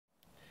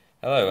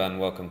Hello and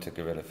welcome to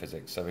Guerrilla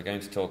Physics. So we're going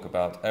to talk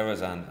about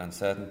errors and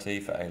uncertainty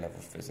for A-level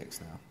physics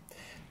now.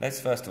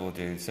 Let's first of all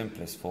do the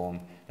simplest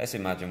form. Let's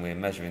imagine we're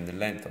measuring the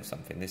length of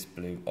something, this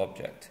blue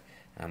object,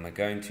 and we're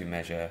going to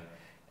measure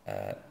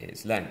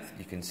its length.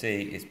 You can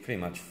see it's pretty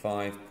much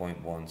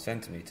 5.1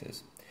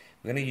 centimeters.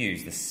 We're going to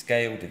use the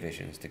scale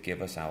divisions to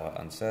give us our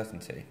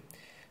uncertainty.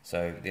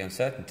 So the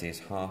uncertainty is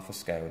half a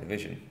scale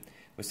division.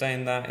 We're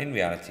saying that in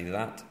reality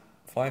that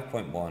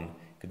 5.1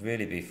 could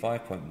really be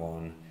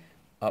 5.1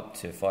 up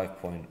to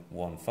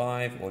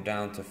 5.15 or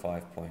down to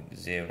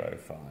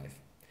 5.05.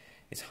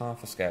 It's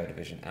half a scale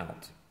division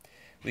out.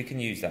 We can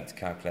use that to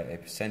calculate a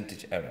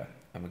percentage error,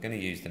 and we're going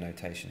to use the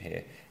notation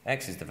here.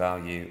 X is the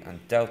value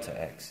and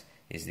delta x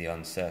is the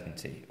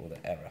uncertainty or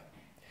the error.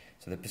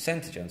 So the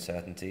percentage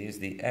uncertainty is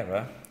the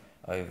error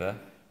over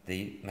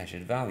the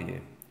measured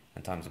value,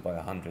 and times it by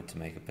 100 to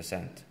make a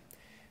percent.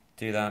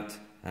 Do that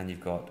and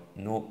you've got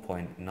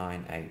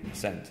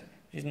 0.98%.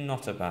 which is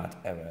not a bad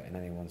error in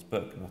anyone's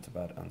book, not a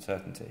bad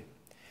uncertainty.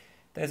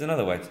 There's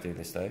another way to do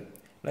this though.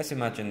 Let's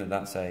imagine that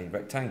that's a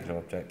rectangular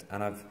object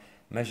and I've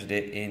measured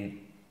it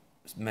in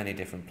many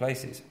different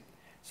places.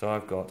 So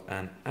I've got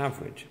an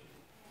average.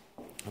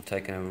 I've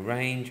taken a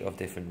range of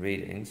different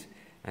readings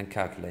and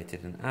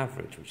calculated an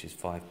average, which is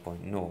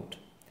 5.0.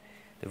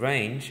 The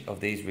range of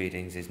these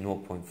readings is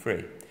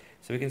 0.3.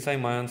 So we can say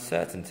my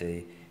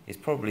uncertainty is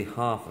probably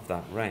half of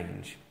that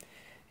range.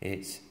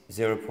 It's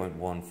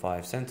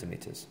 0.15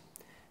 centimeters.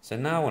 So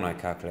now when I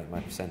calculate my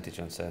percentage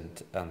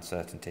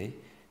uncertainty,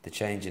 the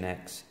change in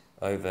x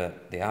over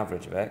the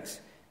average of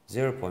x,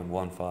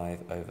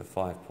 0.15 over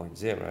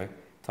 5.0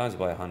 times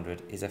by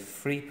 100 is a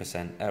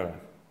 3% error.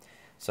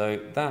 So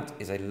that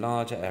is a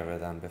larger error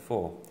than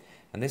before.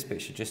 And this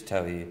bit should just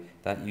tell you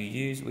that you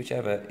use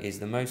whichever is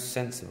the most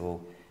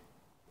sensible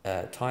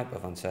type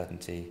of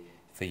uncertainty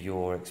for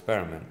your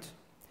experiment.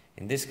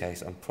 In this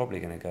case, I'm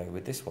probably going to go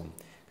with this one,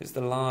 because it's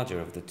the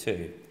larger of the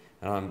two.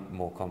 And I'm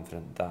more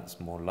confident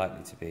that's more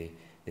likely to be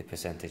the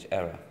percentage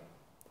error.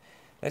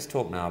 Let's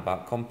talk now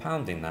about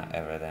compounding that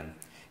error then.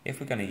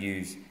 If we're going to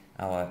use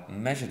our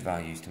measured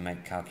values to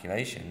make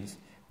calculations,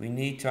 we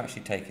need to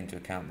actually take into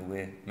account that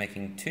we're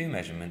making two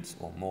measurements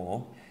or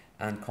more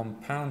and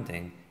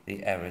compounding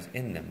the errors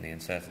in them, the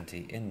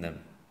uncertainty in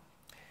them.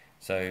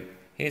 So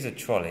here's a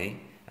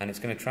trolley and it's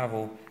going to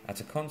travel at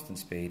a constant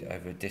speed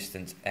over a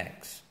distance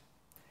x.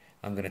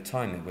 I'm going to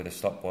time it with a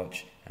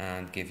stopwatch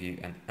and give you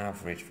an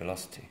average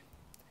velocity.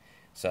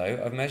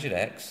 So I've measured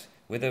x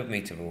with a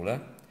meter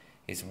ruler.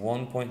 It's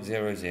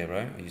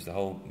 1.00, I use the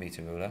whole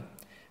meter ruler,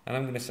 and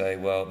I'm going to say,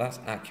 well, that's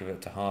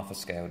accurate to half a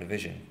scale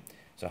division,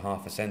 so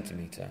half a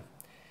centimetre.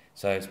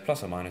 So it's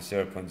plus or minus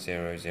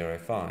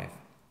 0.005.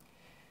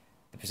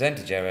 The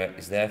percentage error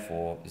is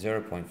therefore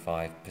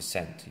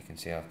 0.5%. You can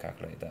see I've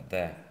calculated that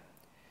there.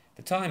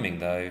 The timing,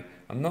 though,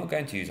 I'm not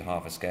going to use a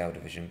half a scale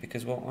division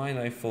because, well, I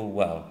know full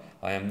well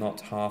I am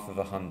not half of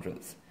a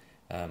hundredth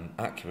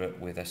accurate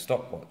with a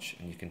stopwatch,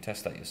 and you can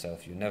test that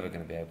yourself. You're never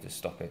going to be able to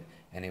stop it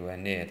anywhere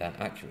near that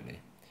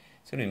accurately.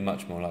 It's going to be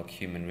much more like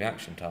human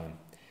reaction time.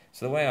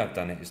 So the way I've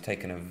done it is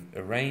taken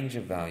a range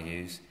of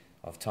values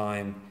of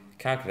time,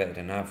 calculated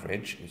an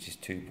average, which is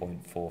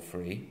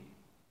 2.43,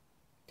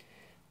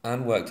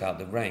 and worked out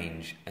the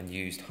range and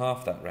used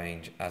half that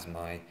range as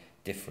my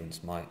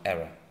difference, my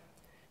error,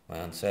 my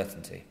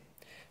uncertainty.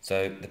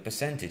 So the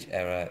percentage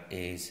error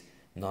is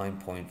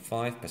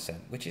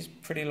 9.5%, which is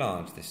pretty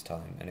large this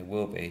time, and it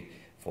will be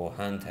for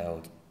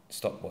handheld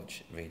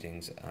stopwatch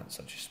readings at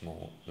such a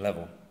small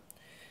level.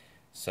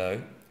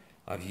 So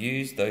I've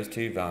used those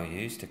two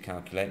values to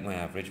calculate my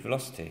average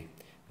velocity.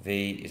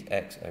 V is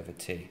x over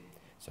t.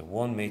 So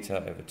 1 meter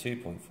over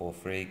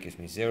 2.43 gives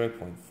me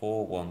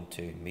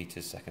 0.412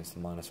 meters seconds to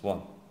the minus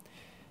 1.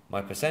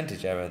 My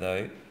percentage error,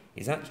 though,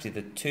 is actually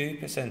the two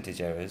percentage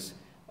errors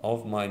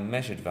of my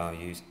measured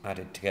values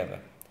added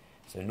together.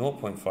 So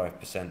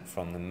 0.5%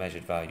 from the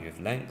measured value of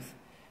length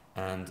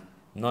and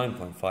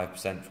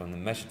 9.5% from the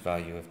measured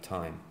value of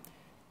time.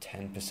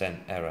 10%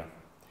 error.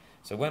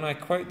 So when I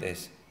quote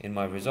this in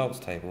my results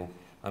table,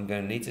 I'm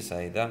going to need to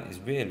say that is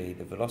really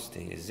the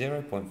velocity is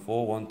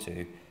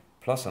 0.412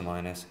 plus or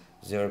minus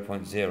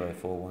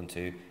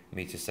 0.0412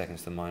 meters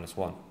seconds to the minus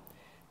 1.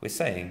 We're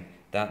saying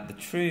that the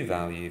true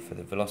value for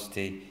the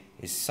velocity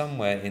is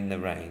somewhere in the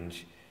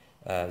range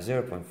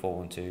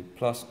 0.412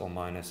 plus or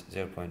minus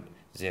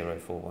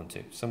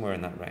 0.0412, somewhere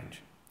in that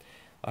range.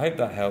 I hope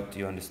that helped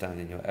you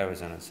understanding your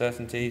errors and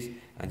uncertainties,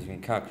 and you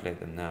can calculate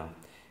them now.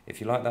 If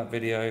you like that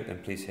video,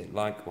 then please hit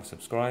like or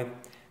subscribe,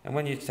 and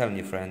when you're telling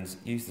your friends,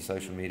 use the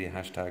social media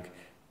hashtag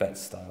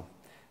BETSTyle.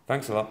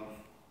 Thanks a lot.